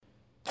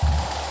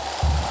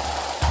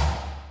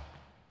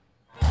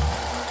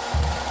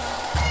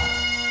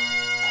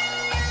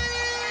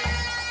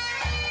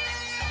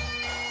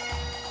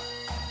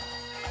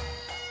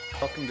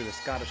Welcome to the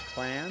Scottish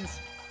Clans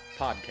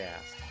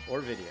podcast or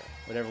video,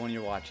 whatever one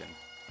you're watching.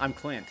 I'm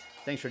Clint.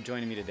 Thanks for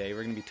joining me today.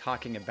 We're going to be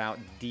talking about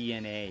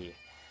DNA.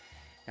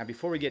 Now,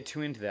 before we get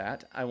too into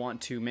that, I want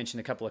to mention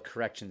a couple of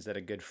corrections that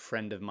a good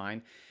friend of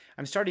mine,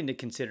 I'm starting to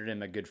consider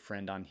him a good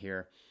friend on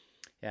here.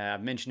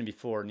 I've mentioned him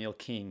before, Neil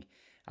King.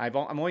 I'm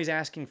always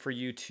asking for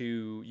you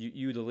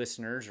the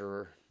listeners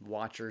or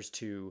watchers,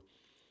 to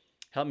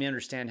help me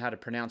understand how to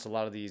pronounce a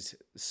lot of these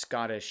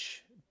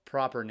Scottish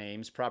proper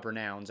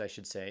nouns, I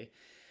should say.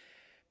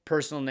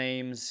 Personal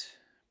names,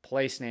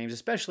 place names,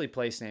 especially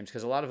place names,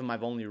 because a lot of them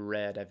I've only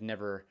read. I've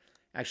never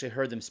actually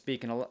heard them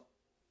speak. And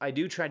I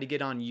do try to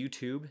get on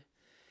YouTube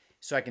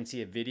so I can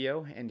see a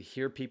video and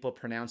hear people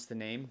pronounce the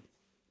name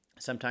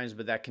sometimes,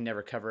 but that can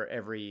never cover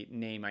every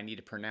name I need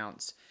to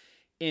pronounce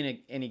in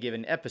any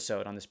given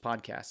episode on this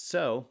podcast.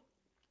 So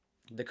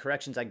the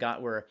corrections I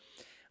got were,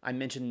 I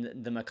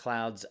mentioned the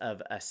MacLeods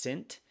of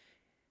Assynt.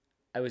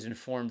 I was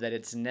informed that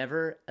it's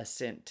never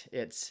Assynt,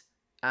 it's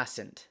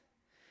Assynt.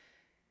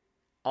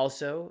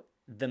 Also,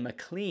 the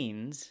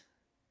MacLeans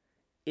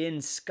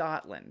in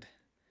Scotland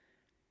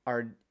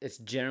it's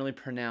generally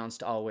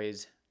pronounced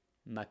always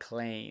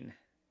MacLean,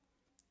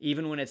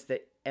 even when it's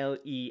the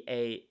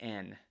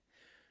Lean,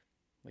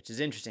 which is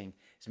interesting.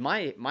 So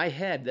my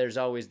head, there's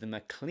always the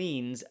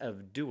MacLeans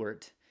of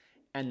Duart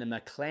and the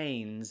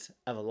MacLeans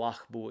of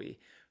Lochbuie,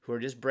 who are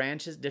just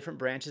different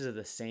branches of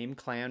the same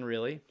clan,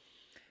 really,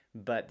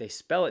 but they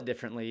spell it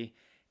differently,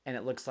 and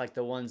it looks like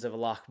the ones of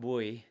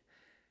Lochbuie.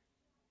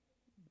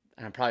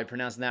 And I'm probably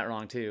pronouncing that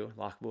wrong too,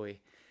 Lochbuie.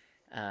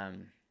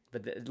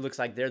 But it looks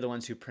like they're the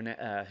ones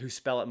who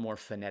spell it more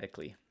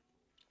phonetically.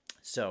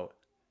 So,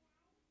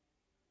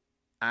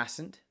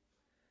 Assynt,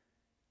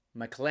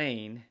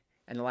 MacLean,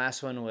 and the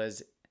last one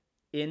was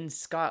in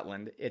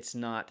Scotland, it's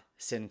not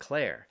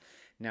Sinclair.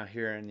 Now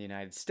here in the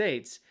United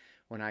States,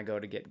 when I go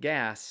to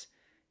get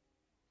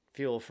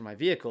fuel for my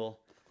vehicle,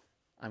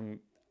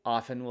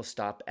 often will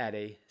stop at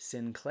a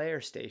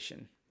Sinclair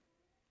station.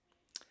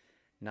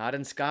 Not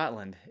in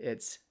Scotland,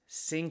 it's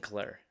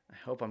Sinclair. I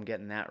hope I'm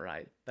getting that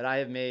right. But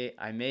I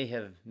may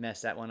have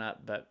messed that one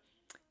up, but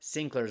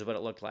Sinclair is what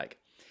it looked like.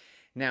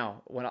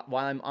 Now,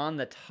 while I'm on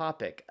the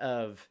topic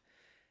of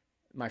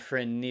my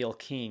friend Neil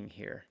King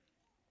here,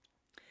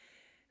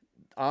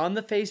 on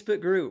the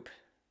Facebook group,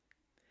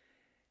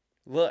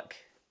 look,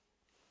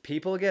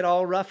 people get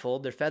all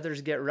ruffled, their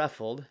feathers get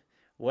ruffled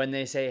when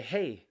they say,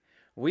 hey,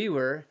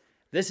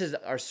 this is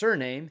our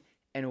surname,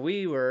 and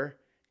we were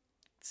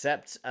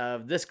septs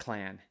of this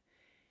clan.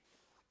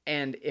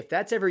 And if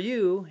that's ever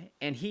you,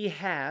 and he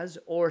has,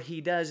 or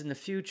he does in the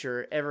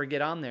future, ever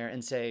get on there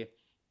and say,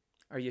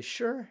 are you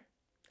sure?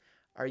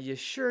 Are you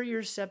sure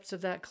you're septs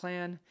of that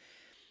clan?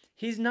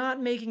 He's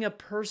not making a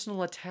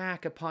personal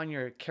attack upon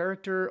your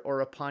character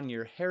or upon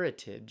your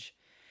heritage.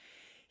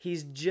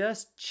 He's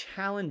just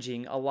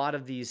challenging a lot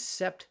of these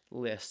sept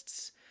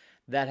lists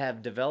that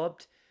have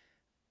developed.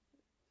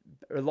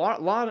 A lot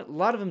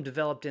of them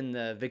developed in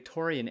the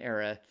Victorian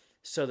era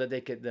so that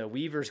the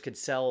weavers could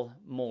sell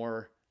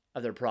more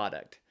of their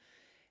product.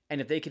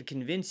 And if they could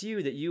convince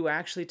you that you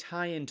actually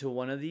tie into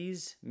one of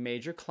these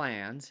major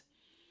clans,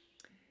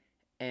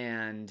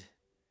 and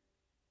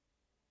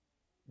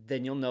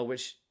then you'll know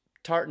which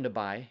tartan to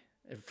buy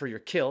for your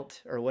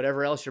kilt or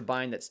whatever else you're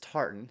buying that's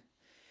tartan,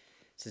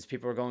 since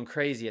people were going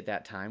crazy at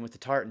that time with the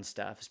tartan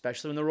stuff,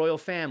 especially when the royal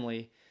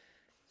family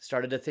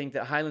started to think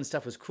that Highland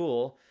stuff was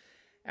cool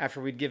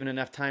after we'd given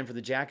enough time for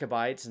the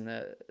Jacobites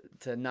and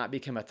to not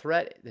become a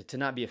threat, to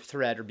not be a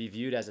threat or be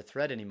viewed as a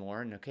threat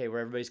anymore. And okay, where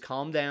everybody's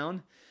calmed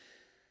down.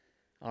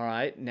 All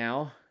right,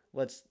 now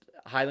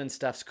Highland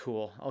stuff's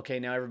cool.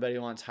 Okay, now everybody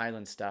wants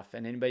Highland stuff,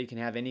 and anybody can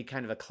have any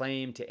kind of a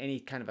claim to any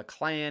kind of a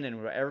clan,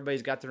 and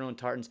everybody's got their own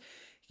tartans.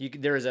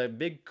 There was a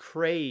big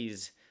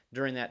craze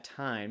during that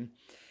time.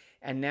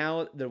 And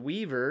now the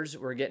weavers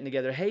were getting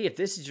together. Hey, if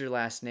this is your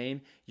last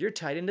name, you're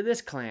tied into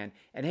this clan.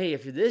 And hey,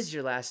 if this is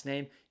your last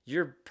name,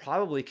 you're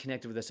probably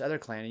connected with this other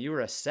clan, and you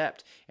were a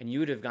sept, and you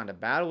would have gone to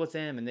battle with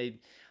them, and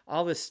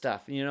all this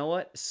stuff. You know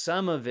what?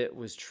 Some of it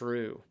was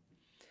true.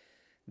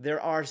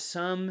 There are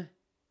some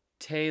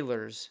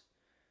tailors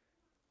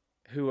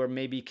who are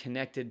maybe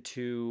connected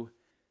to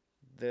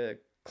the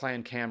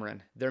Clan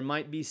Cameron. There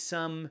might be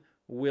some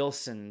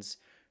Wilsons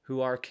who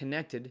are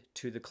connected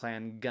to the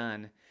Clan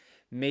Gunn.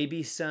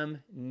 Maybe some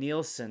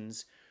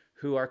Nielsen's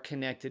who are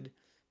connected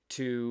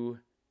to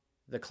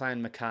the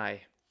Clan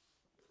Mackay.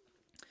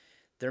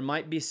 There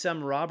might be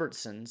some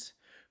Robertsons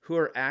who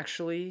are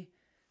actually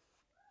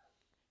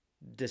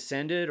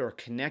descended or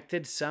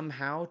connected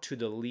somehow to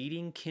the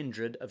leading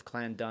kindred of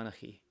Clan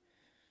Donaghy.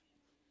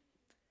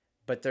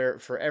 But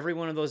for every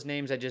one of those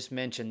names I just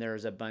mentioned, there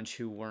is a bunch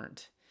who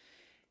weren't.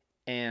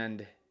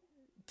 And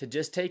to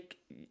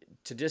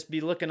just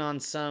be looking on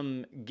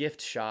some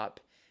gift shop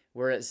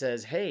where it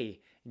says,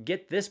 hey,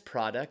 get this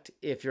product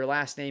if your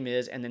last name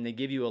is, and then they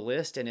give you a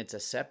list and it's a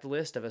sept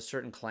list of a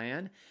certain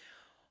clan,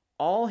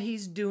 all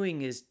he's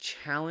doing is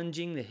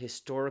challenging the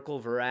historical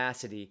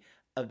veracity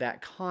of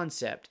that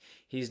concept.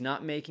 He's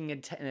not making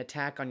an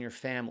attack on your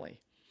family.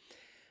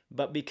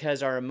 But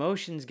because our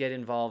emotions get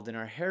involved in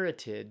our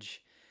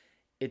heritage,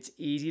 it's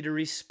easy to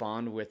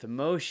respond with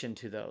emotion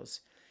to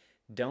those.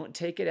 Don't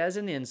take it as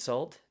an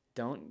insult.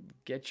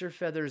 Don't get your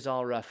feathers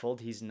all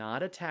ruffled. He's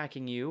not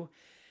attacking you.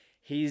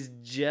 He's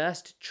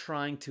just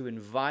trying to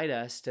invite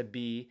us to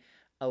be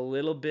a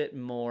little bit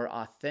more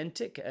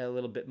authentic, a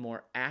little bit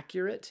more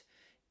accurate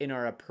in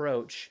our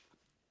approach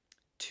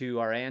to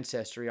our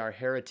ancestry, our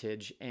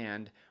heritage,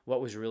 and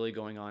what was really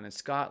going on in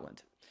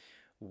Scotland.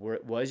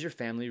 Was your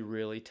family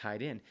really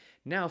tied in?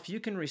 Now, if you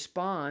can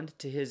respond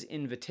to his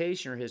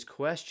invitation or his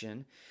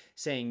question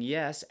saying,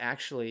 yes,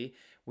 actually,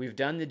 we've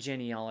done the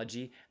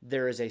genealogy,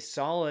 there is a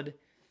solid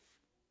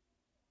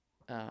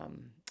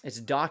it's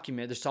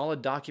documented, there's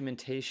solid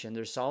documentation,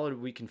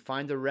 we can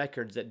find the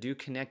records that do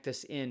connect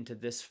us into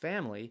this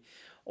family,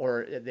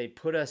 or they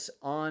put us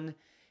on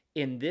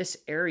in this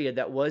area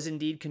that was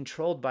indeed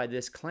controlled by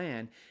this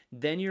clan,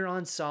 then you're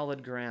on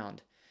solid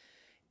ground.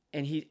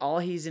 And all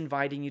he's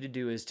inviting you to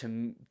do is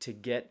to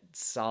get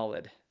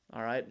solid.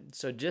 All right.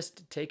 So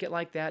just take it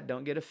like that.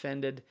 Don't get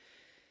offended,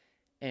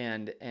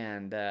 and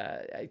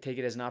take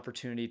it as an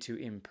opportunity to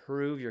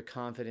improve your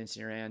confidence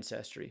in your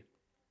ancestry.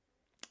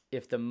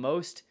 If the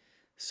most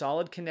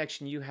solid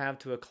connection you have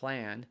to a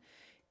clan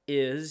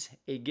is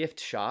a gift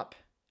shop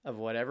of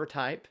whatever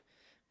type,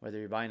 whether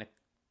you're buying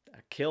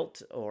a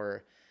kilt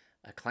or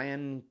a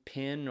clan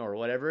pin or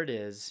whatever it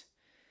is,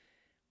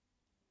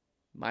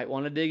 might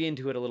want to dig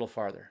into it a little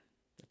farther.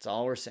 That's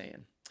all we're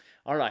saying.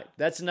 All right,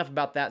 that's enough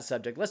about that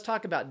subject. Let's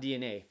talk about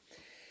DNA.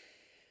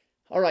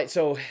 All right,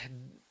 so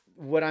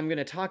what I'm going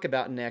to talk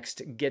about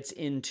next gets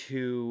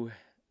into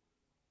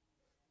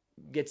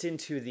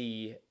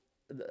the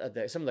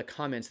some of the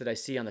comments that I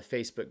see on the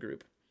Facebook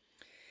group.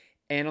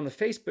 And on the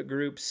Facebook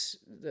groups,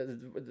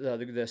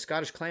 the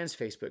Scottish Clans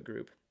Facebook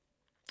group,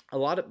 a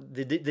lot of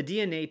the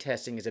DNA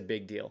testing is a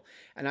big deal.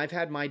 And I've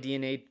had my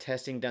DNA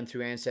testing done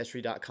through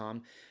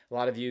Ancestry.com. A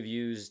lot of you have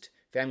used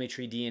Family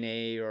Tree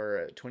DNA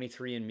or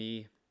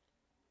 23andMe.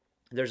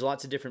 There's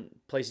lots of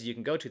different places you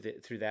can go to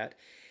through that.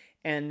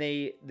 And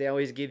they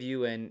always give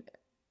you an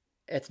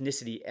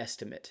ethnicity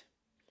estimate.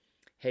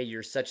 Hey,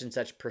 you're such and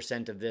such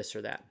percent of this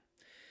or that.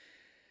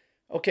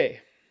 Okay,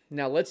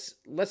 now let's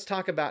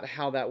talk about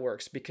how that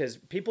works, because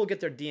people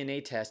get their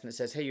DNA test and it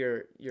says, hey,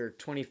 you're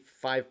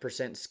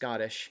 25%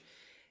 Scottish.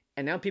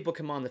 And now people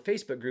come on the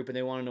Facebook group and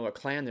they want to know what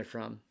clan they're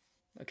from.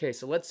 Okay,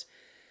 so let's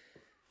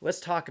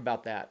talk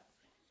about that.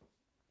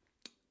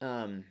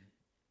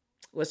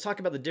 Let's talk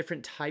about the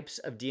different types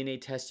of DNA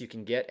tests you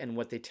can get and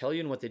what they tell you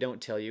and what they don't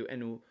tell you,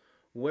 and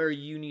where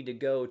you need to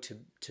go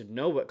to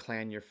know what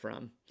clan you're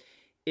from,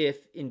 if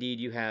indeed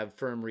you have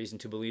firm reason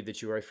to believe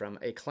that you are from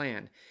a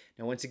clan.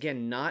 Now, once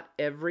again, not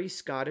every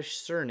Scottish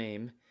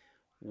surname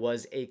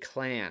was a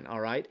clan, all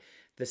right?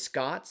 The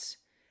Scots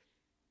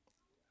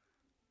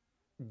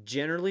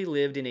generally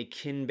lived in a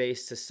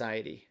kin-based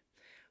society.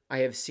 I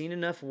have seen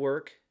enough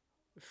work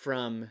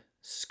from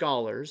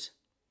scholars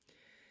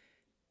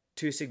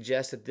to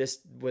suggest that this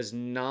was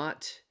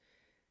not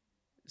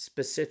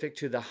specific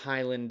to the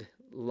Highland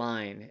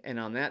line. And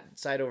on that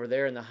side over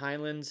there in the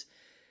Highlands,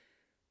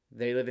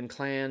 they live in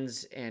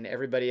clans, and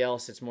everybody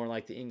else, it's more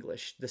like the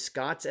English. The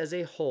Scots as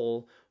a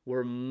whole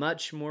were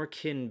much more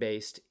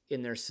kin-based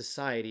in their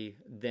society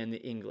than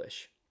the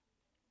English.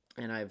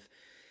 And I've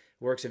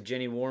works of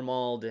Jenny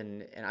Warmald,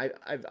 and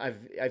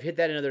I've hit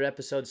that in other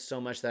episodes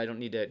so much that I don't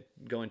need to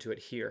go into it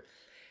here.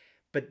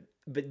 But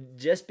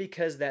just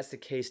because that's the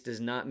case does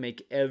not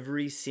make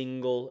every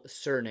single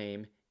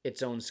surname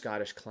its own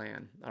Scottish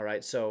clan. All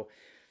right, so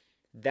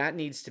that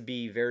needs to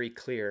be very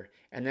clear.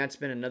 And that's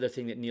been another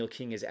thing that Neil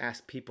King has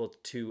asked people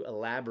to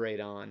elaborate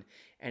on,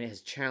 and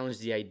has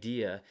challenged the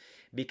idea.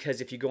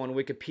 Because if you go on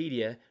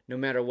Wikipedia, no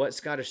matter what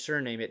Scottish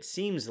surname, it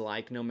seems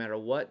like no matter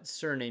what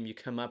surname you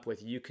come up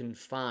with, you can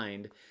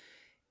find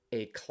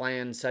a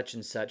clan such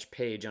and such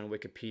page on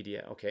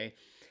Wikipedia, okay?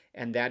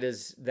 And that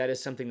is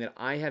something that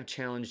I have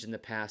challenged in the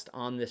past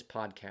on this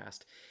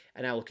podcast,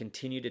 and I will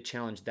continue to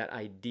challenge that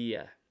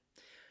idea,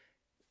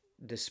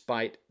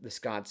 despite the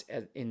Scots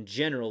in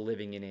general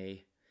living in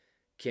a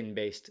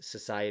kin-based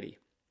society.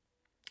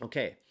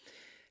 Okay,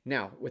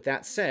 now with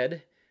that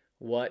said,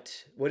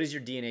 what does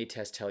your DNA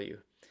test tell you?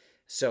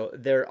 So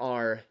there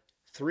are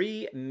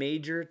 3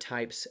 major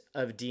types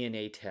of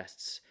DNA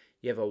tests.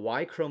 You have a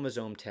Y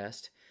chromosome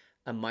test,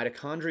 a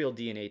mitochondrial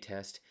DNA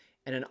test,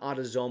 and an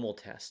autosomal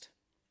test.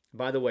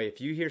 By the way, if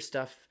you hear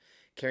stuff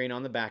carrying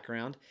on the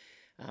background,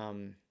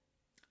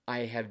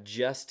 I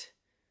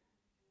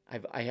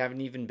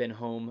haven't even been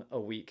home a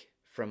week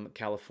from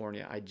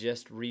California. I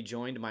just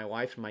rejoined my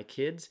wife and my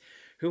kids,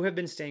 who have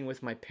been staying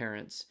with my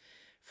parents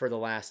for the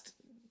last,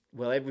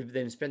 well, they've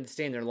been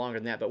staying there longer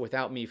than that, but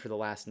without me for the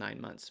last 9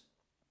 months.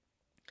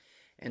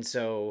 And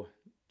so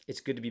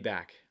it's good to be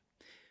back.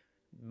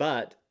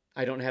 But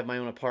I don't have my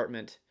own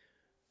apartment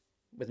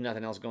with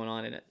nothing else going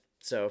on in it.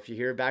 So if you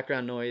hear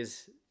background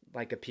noise,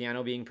 like a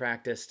piano being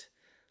practiced,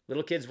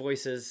 little kids'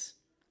 voices,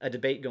 a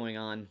debate going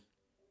on,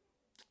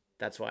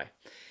 that's why.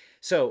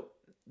 So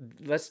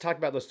let's talk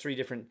about those 3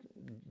 different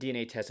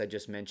DNA tests I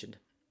just mentioned.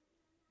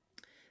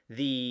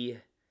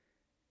 And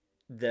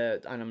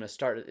I'm going to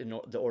start in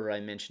the order I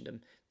mentioned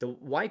them. The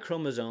Y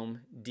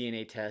chromosome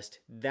DNA test,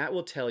 that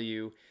will tell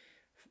you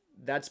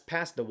that's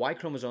passed, the Y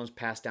chromosomes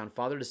passed down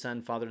father to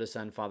son, father to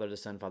son, father to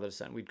son, father to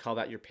son. We'd call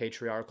that your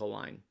patriarchal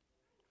line.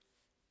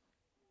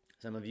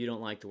 Some of you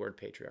don't like the word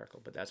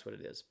patriarchal, but that's what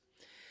it is.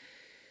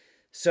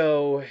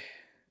 So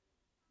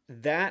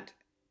that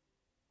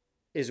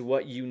is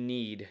what you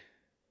need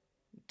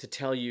to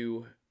tell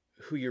you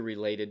who you're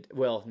related.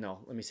 Well, no,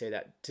 let me say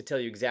that. To tell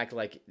you exactly,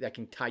 like, that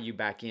can tie you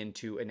back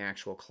into an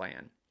actual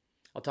clan.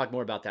 I'll talk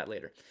more about that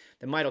later.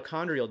 The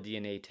mitochondrial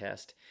DNA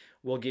test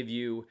will give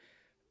you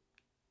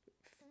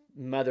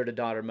mother to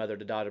daughter, mother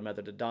to daughter,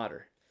 mother to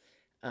daughter.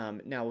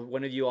 Now,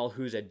 one of you all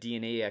who's a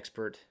DNA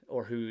expert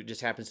or who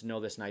just happens to know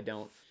this and I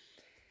don't,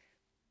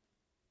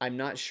 I'm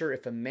not sure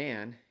if a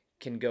man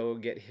can go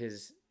get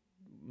his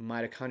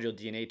mitochondrial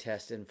DNA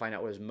test and find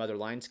out where his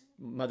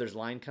mother's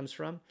line comes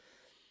from.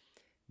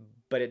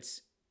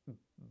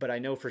 But I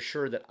know for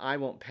sure that I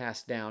won't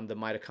pass down the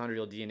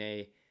mitochondrial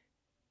DNA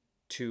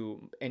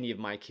to any of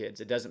my kids.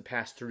 It doesn't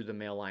pass through the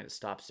male line. It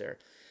stops there.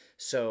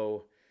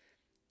 So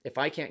if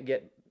I can't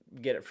get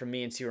it from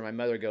me and see where my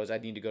mother goes,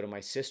 I'd need to go to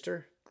my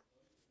sister,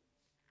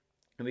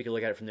 and we can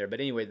look at it from there. But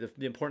anyway,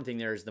 the important thing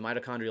there is the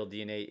mitochondrial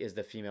DNA is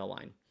the female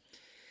line.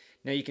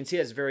 Now you can see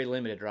that's very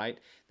limited, right?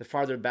 The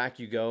farther back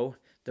you go,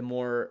 the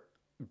more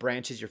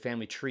branches your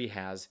family tree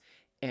has.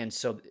 And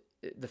so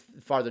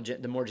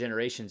the more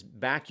generations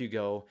back you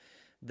go,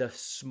 the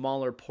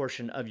smaller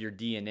portion of your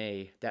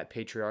DNA that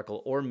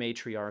patriarchal or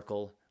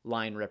matriarchal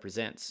line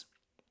represents.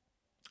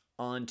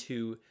 On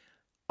to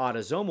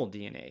autosomal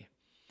DNA.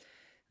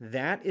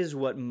 That is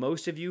what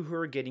most of you who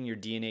are getting your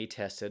DNA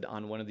tested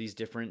on from one of these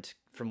different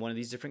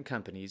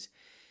companies,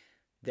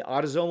 the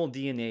autosomal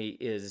DNA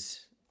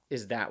is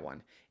that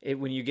one.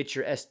 When you get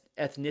your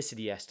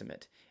ethnicity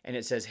estimate and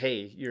it says,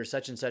 hey, you're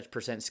such and such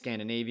percent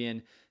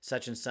Scandinavian,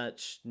 such and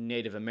such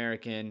Native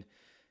American,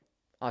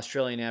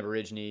 Australian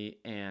Aborigine,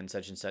 and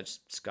such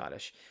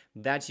Scottish.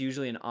 That's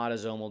usually an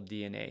autosomal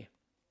DNA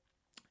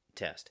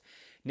test.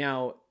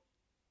 Now,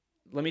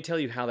 let me tell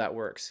you how that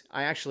works.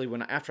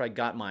 After I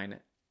got mine,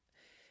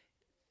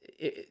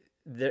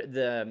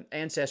 the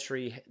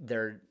Ancestry,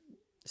 their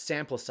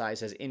sample size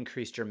has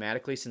increased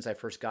dramatically since I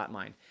first got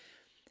mine.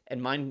 And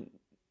mine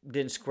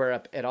didn't square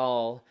up at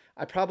all.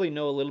 I probably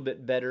know a little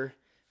bit better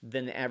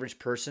than the average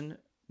person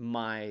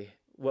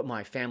what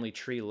my family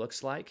tree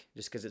looks like,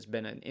 just because it's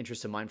been an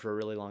interest of mine for a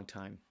really long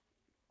time.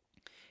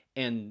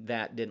 And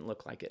that didn't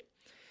look like it.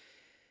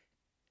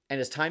 And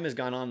as time has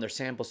gone on, their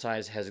sample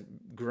size has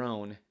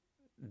grown.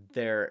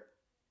 They've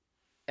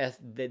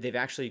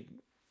actually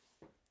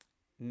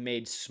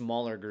made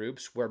smaller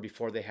groups where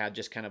before they had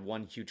just kind of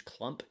one huge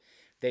clump.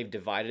 They've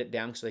divided it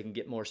down so they can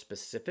get more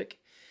specific.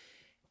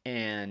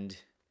 And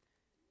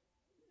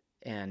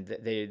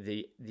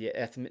the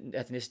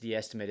ethnicity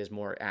estimate is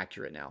more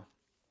accurate now.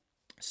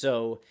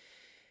 So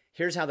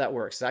here's how that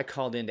works. I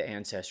called into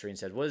Ancestry and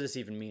said, what does this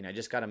even mean? I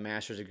just got a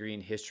master's degree in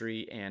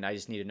history and I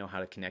just need to know how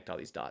to connect all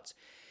these dots.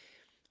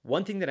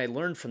 One thing that I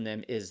learned from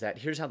them is that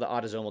here's how the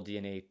autosomal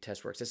DNA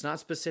test works. It's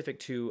not specific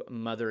to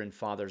mother and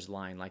father's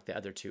line like the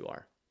other two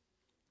are.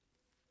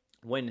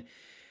 When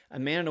a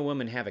man and a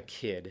woman have a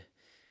kid,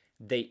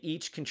 they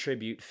each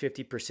contribute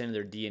 50% of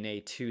their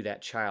DNA to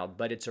that child,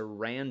 but it's a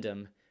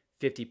random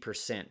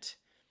 50%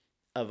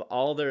 of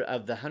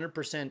the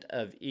 100%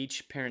 of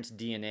each parent's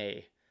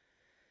DNA.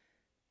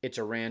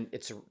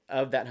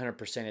 Of that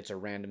 100%, it's a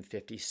random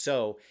 50.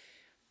 So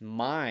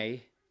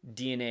my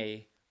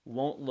DNA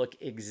won't look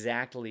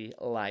exactly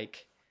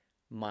like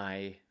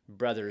my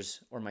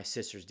brother's or my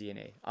sister's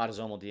DNA,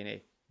 autosomal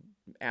DNA.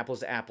 Apples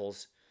to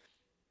apples.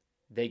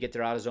 They get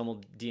their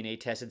autosomal DNA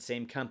tested,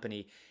 same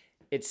company.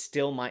 It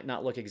still might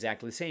not look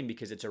exactly the same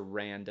because it's a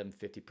random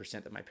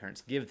 50% that my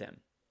parents give them.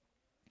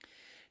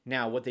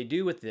 Now, what they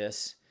do with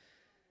this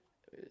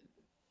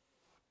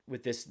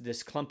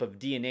clump of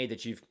DNA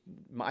that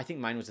I think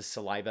mine was a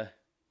saliva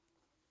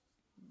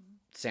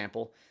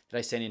sample that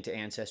I sent into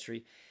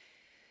Ancestry.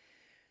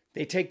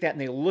 They take that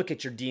and they look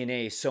at your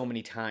DNA so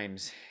many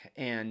times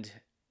and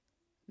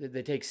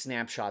they take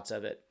snapshots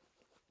of it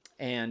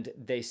and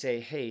they say,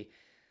 hey,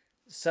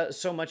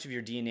 so much of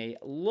your DNA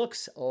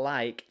looks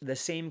like the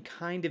same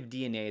kind of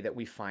DNA that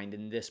we find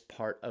in this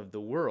part of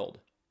the world,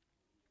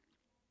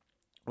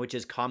 which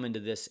is common to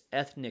this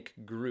ethnic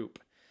group.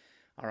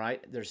 All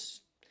right,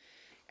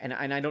 and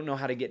I don't know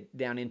how to get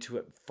down into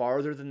it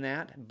farther than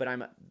that, but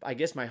I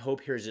guess my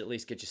hope here is to at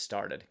least get you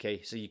started.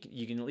 Okay, so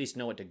you can at least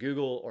know what to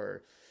Google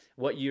or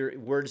what your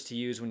words to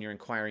use when you're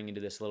inquiring into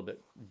this a little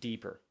bit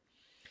deeper.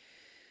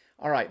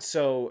 All right,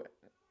 so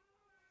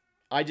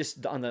I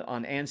just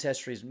on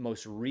Ancestry's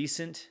most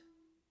recent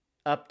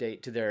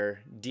update to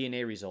their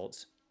DNA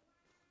results,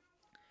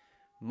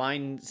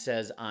 mine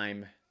says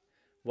I'm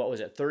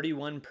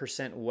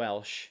 31%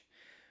 Welsh,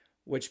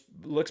 which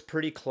looks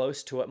pretty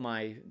close to what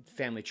my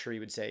family tree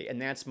would say,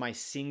 and that's my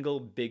single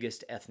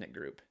biggest ethnic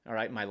group. All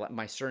right,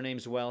 my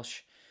surname's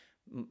Welsh.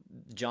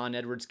 John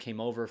Edwards came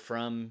over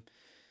from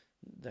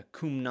the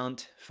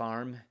Cumnant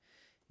farm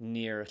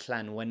near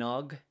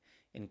Llanwenog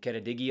in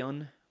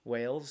Ceredigion,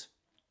 Wales.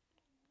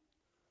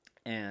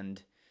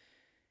 And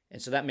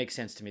so that makes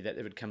sense to me that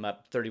it would come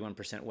up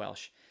 31%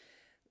 Welsh.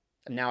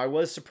 Now, I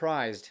was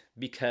surprised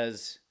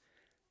because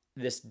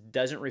this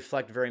doesn't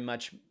reflect very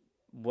much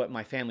what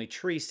my family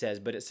tree says,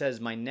 but it says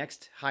my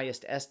next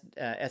highest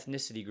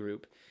ethnicity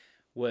group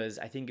was,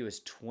 I think it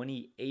was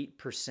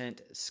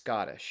 28%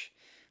 Scottish.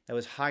 That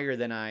was higher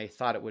than I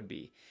thought it would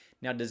be.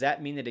 Now, does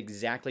that mean that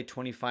exactly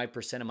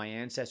 25% of my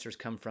ancestors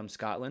come from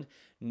Scotland?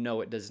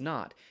 No, it does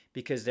not,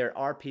 because there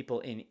are people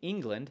in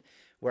England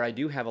where I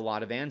do have a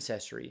lot of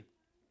ancestry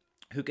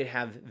who could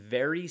have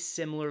very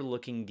similar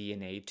looking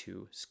DNA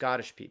to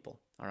Scottish people,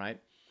 all right?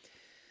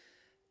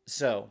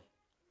 So,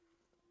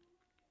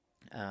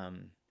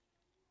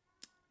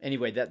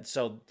 anyway, that's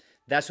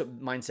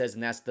what mine says,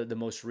 and that's the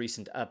most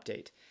recent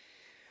update.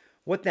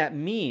 What that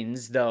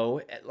means,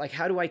 though, like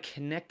how do I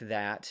connect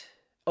that?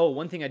 Oh,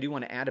 one thing I do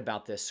want to add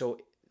about this. So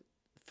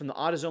from the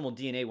autosomal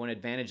DNA, one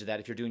advantage of that,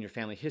 if you're doing your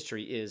family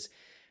history, is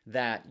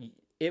that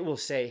it will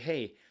say,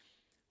 hey,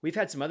 we've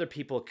had some other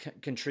people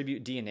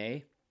contribute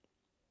DNA,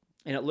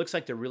 and it looks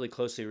like they're really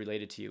closely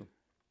related to you.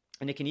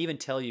 And it can even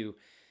tell you,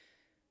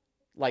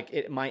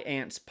 like my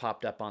aunts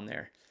popped up on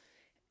there,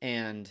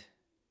 and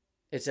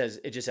it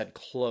just said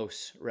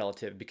close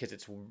relative because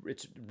it's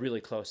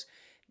really close.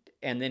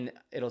 And then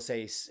it'll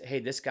say, hey,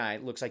 this guy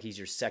looks like he's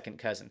your second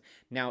cousin.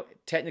 Now,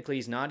 technically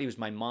he's not. He was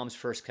my mom's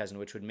first cousin,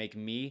 which would make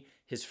me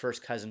his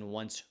first cousin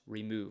once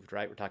removed,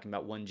 right? We're talking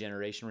about one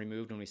generation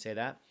removed when we say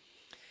that.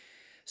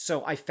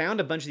 So I found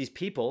a bunch of these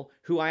people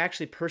who I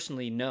actually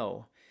personally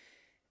know,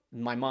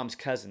 my mom's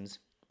cousins.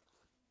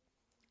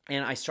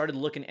 And I started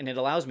looking, and it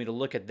allows me to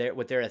look at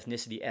what their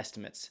ethnicity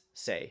estimates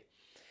say.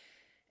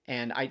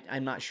 And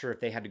I'm not sure if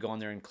they had to go on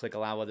there and click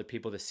allow other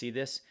people to see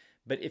this.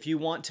 But if you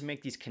want to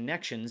make these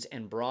connections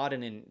and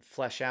broaden and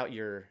flesh out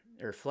your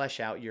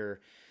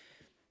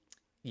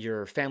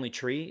family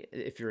tree,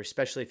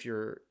 especially if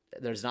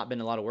there's not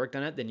been a lot of work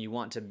done it, then you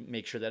want to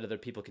make sure that other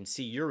people can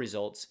see your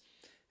results,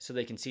 so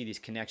they can see these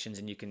connections,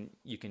 and you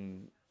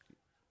can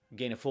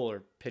gain a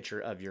fuller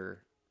picture of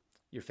your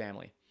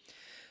family.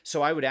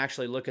 So I would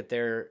actually look at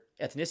their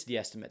ethnicity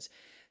estimates.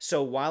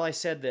 So while I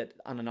said that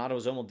on an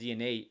autosomal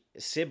DNA,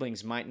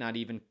 siblings might not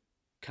even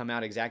come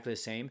out exactly the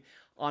same,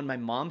 on my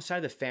mom's side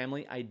of the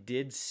family, I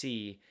did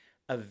see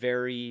a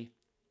very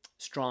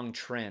strong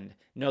trend.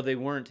 No, they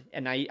weren't.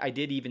 And I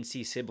did even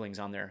see siblings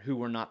on there who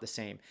were not the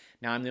same.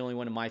 Now, I'm the only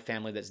one in my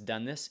family that's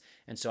done this,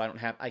 and so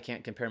I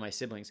can't compare my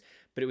siblings.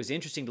 But it was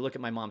interesting to look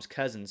at my mom's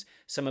cousins,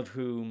 some of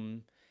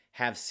whom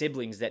have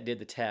siblings that did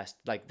the test.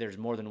 Like there's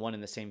more than one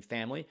in the same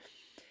family.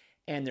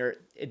 And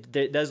it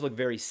does look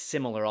very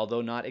similar,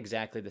 although not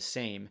exactly the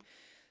same.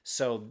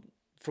 So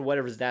for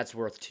whatever that's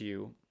worth to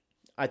you,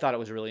 I thought it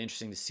was really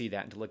interesting to see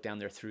that and to look down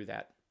there through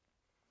that.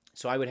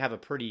 So I have a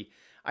pretty,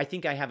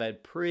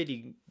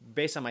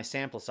 based on my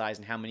sample size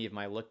and how many of them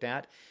I looked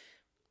at,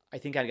 I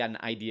think I got an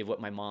idea of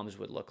what my mom's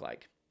would look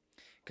like.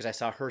 Because I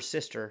saw her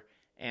sister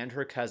and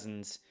her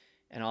cousins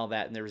and all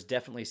that, and there was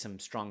definitely some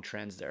strong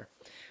trends there.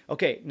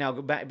 Okay, now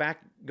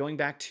going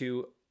back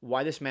to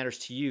why this matters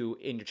to you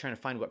and you're trying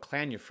to find what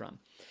clan you're from.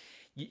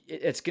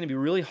 It's going to be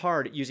really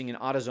hard using an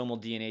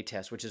autosomal DNA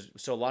test,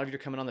 so a lot of you are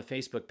coming on the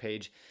Facebook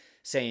page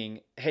saying,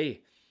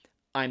 hey,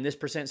 I'm this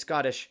 %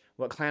 Scottish,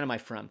 what clan am I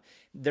from?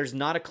 There's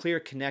not a clear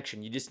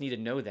connection. You just need to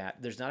know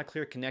that. There's not a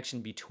clear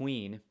connection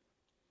between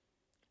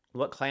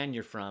what clan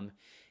you're from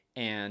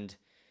and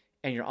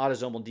your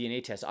autosomal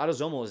DNA test.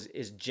 Autosomal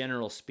is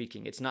general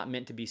speaking. It's not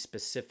meant to be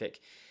specific.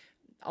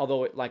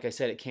 Although, like I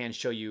said, it can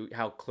show you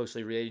how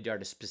closely related you are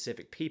to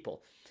specific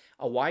people.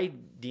 A Y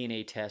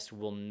DNA test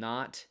will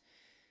not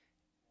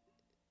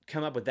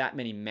come up with that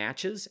many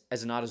matches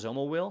as an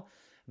autosomal will,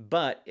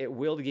 but it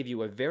will give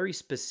you a very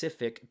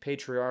specific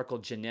patriarchal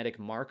genetic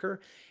marker,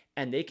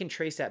 and they can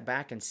trace that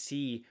back and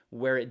see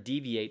where it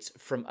deviates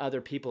from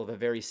other people of a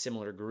very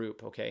similar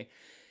group, okay?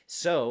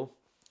 So,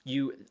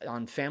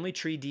 on Family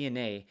Tree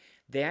DNA,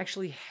 they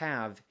actually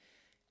have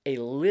a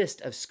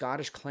list of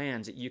Scottish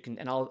clans that you can,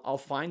 and I'll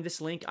find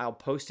this link, I'll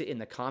post it in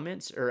the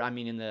comments,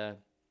 in the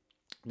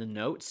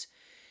notes,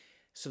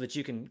 so that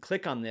you can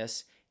click on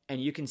this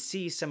and you can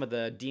see some of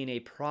the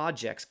DNA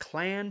projects,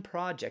 clan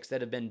projects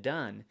that have been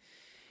done.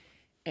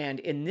 And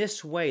in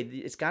this way,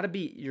 it's got to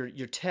be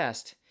your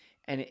test.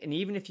 And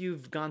even if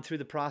you've gone through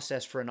the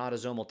process for an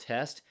autosomal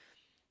test,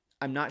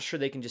 I'm not sure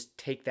they can just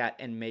take that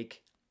and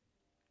make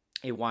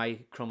a Y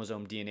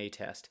chromosome DNA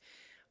test.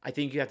 I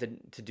think you have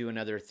to do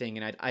another thing,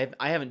 and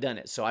I haven't done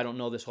it, so I don't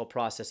know this whole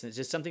process, and it's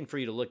just something for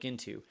you to look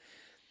into.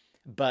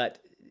 But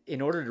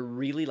in order to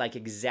really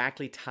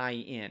exactly tie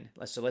in,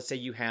 so let's say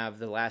you have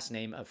the last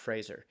name of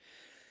Fraser.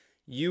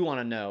 You want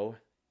to know,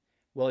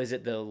 well, is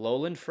it the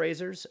Lowland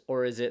Frasers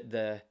or is it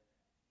the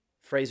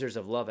Frasers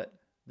of Lovett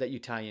that you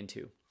tie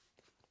into,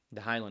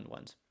 the Highland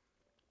ones?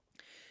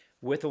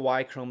 With a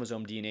Y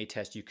chromosome DNA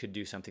test, you could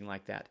do something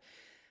like that.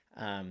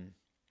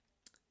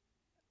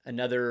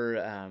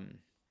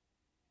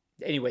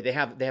 anyway, they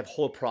have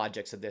whole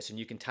projects of this, and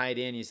you can tie it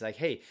in. He's like,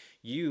 hey,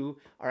 you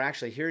are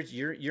actually, here's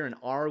you're an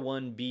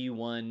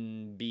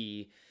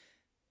R1B1B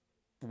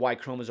Y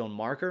chromosome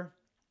marker,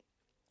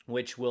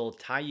 which will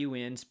tie you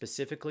in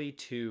specifically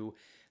to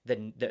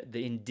the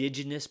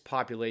indigenous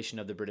population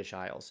of the British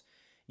Isles.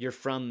 You're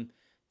from,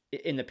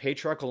 in the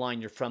patriarchal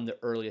line, you're from the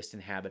earliest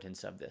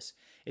inhabitants of this.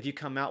 If you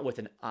come out with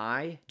an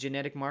I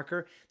genetic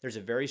marker, there's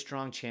a very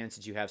strong chance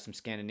that you have some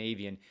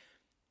Scandinavian,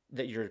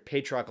 that your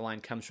patriarchal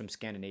line comes from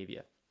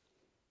Scandinavia.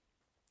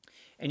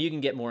 And you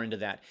can get more into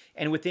that.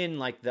 And within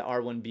like the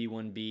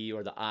R1B1B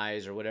or the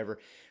I's or whatever,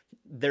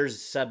 there's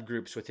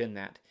subgroups within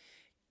that.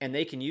 And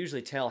they can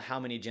usually tell how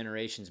many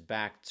generations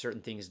back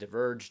certain things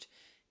diverged.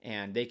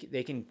 And they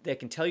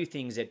can tell you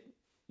things that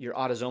your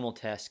autosomal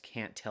test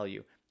can't tell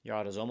you. Your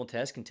autosomal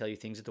test can tell you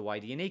things that the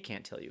Y-DNA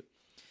can't tell you.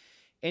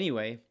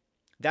 Anyway,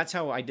 that's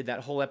how I did that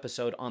whole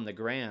episode on the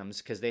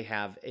grams, because they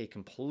have a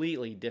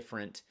completely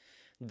different,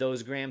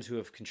 those grams who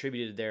have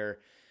contributed their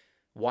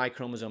Y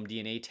chromosome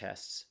DNA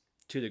tests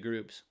to the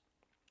groups.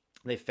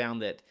 They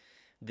found that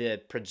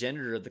the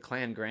progenitor of the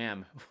clan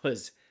Graham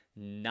was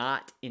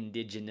not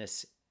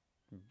indigenous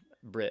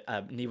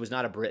he was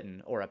not a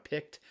Briton or a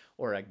Pict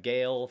or a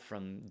Gael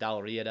from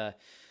Dalriada.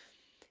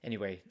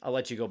 Anyway, I'll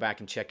let you go back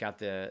and check out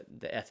the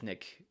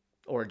ethnic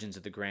origins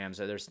of the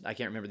Grahams. I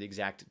can't remember the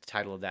exact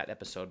title of that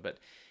episode, but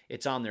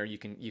it's on there. You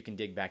can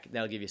dig back.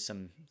 That'll give you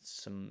some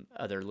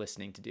other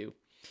listening to do.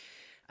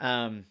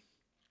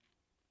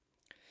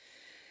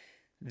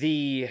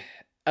 The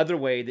other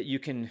way that you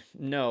can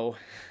know,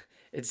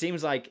 it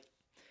seems like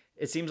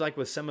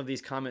with some of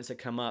these comments that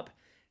come up,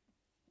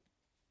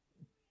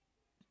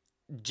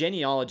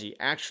 genealogy,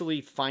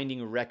 actually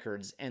finding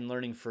records and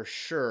learning for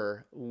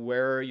sure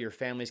where your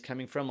family's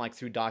coming from, like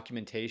through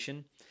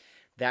documentation,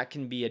 that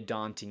can be a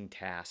daunting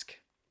task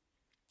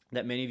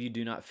that many of you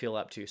do not feel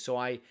up to. So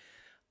I'm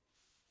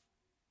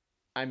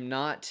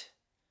not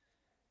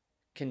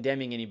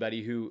condemning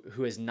anybody who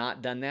has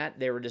not done that.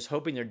 They were just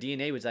hoping their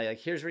DNA was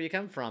like, here's where you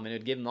come from, and it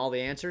would give them all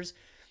the answers.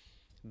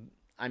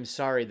 I'm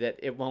sorry that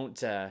it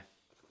won't.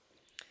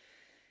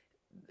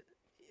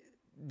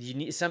 You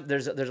need some.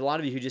 There's a lot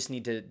of you who just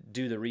need to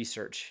do the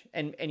research,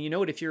 and you know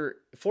what? If you're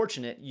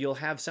fortunate, you'll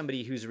have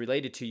somebody who's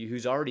related to you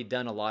who's already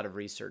done a lot of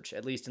research,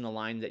 at least in the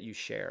line that you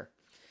share.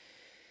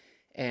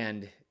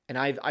 And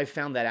I've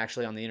found that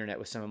actually on the internet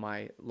with some of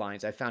my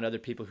lines. I found other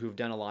people who've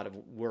done a lot of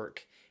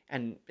work,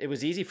 and it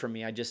was easy for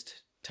me. I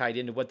just tied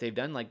into what they've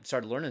done, like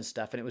started learning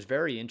stuff, and it was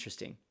very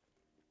interesting.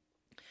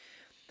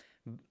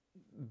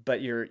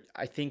 But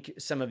I think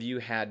some of you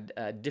had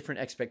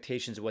different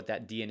expectations of what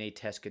that DNA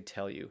test could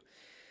tell you.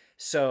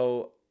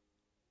 So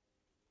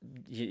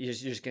you're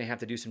just going to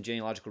have to do some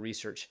genealogical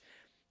research.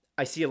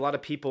 I see a lot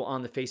of people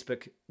on the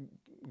Facebook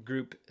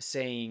group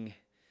saying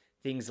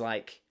things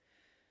like,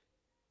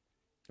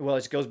 well,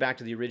 it goes back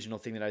to the original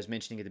thing that I was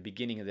mentioning at the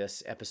beginning of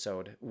this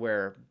episode,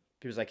 where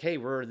people's like, hey,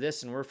 we're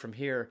this and we're from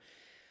here.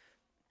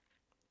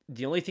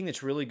 The only thing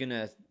that's really going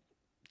to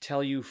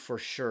tell you for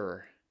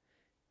sure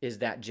is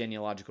that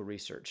genealogical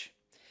research.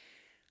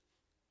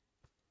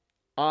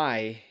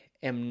 I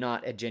am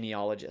not a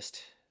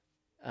genealogist.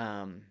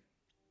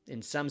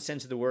 In some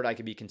sense of the word, I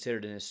could be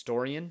considered an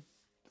historian,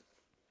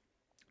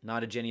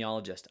 not a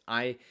genealogist.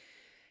 I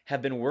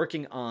have been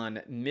working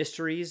on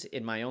mysteries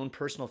in my own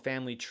personal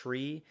family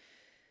tree.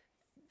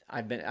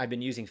 I've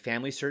been using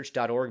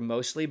FamilySearch.org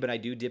mostly, but I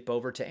do dip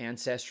over to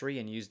Ancestry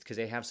and use, because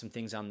they have some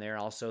things on there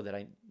also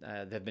that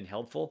that have been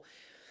helpful.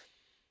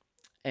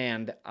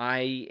 And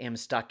I am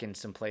stuck in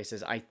some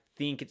places. I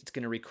think it's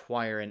going to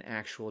require an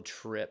actual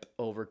trip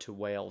over to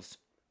Wales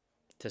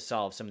to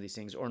solve some of these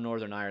things, or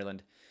Northern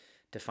Ireland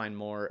to find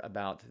more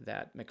about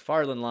that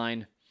McFarlane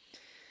line.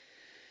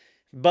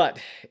 But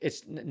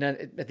it's not,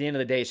 at the end of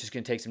the day, it's just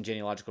going to take some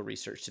genealogical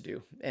research to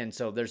do. And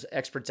so there's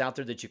experts out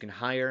there that you can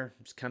hire.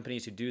 There's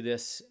companies who do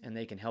this, and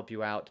they can help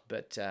you out.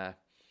 But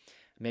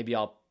maybe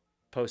I'll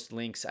post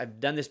links.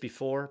 I've done this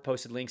before,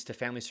 posted links to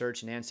Family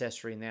Search and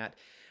Ancestry and that.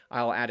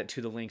 I'll add it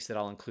to the links that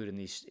I'll include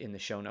in the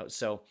show notes.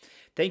 So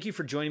thank you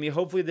for joining me.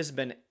 Hopefully this has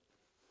been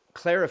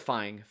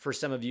clarifying for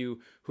some of you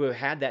who have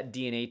had that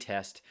DNA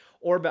test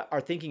or are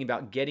thinking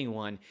about getting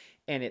one,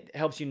 and it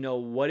helps you know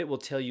what it will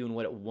tell you and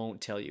what it won't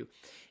tell you.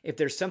 If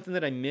there's something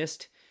that I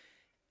missed,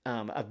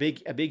 a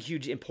big,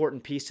 huge,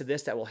 important piece to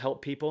this that will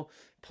help people,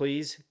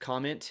 please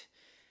comment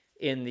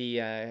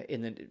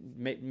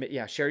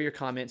share your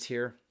comments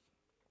here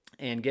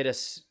and get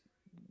us,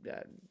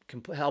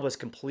 help us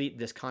complete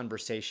this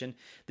conversation.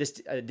 This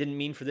didn't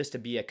mean for this to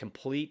be a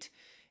complete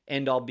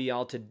end-all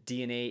be-all to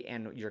DNA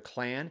and your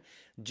clan,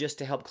 just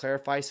to help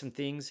clarify some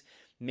things,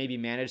 maybe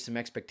manage some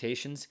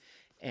expectations,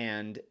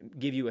 and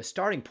give you a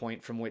starting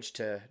point from which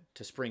to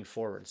spring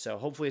forward. So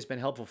hopefully it's been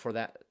helpful for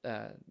that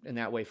in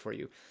that way for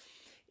you.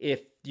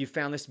 If you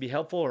found this to be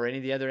helpful, or any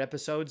of the other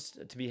episodes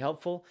to be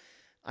helpful,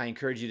 I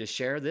encourage you to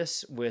share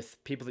this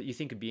with people that you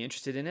think would be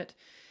interested in it.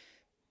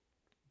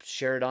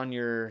 Share it on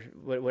your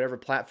whatever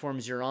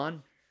platforms you're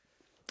on,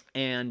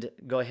 and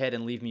go ahead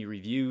and leave me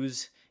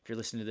reviews if you're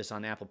listening to this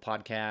on Apple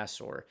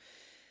Podcasts or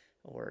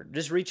or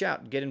just reach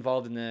out and get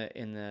involved in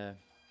the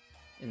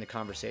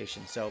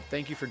conversation. So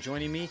thank you for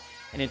joining me,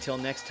 and until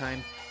next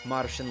time,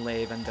 Marschen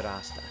Leben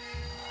Drasta.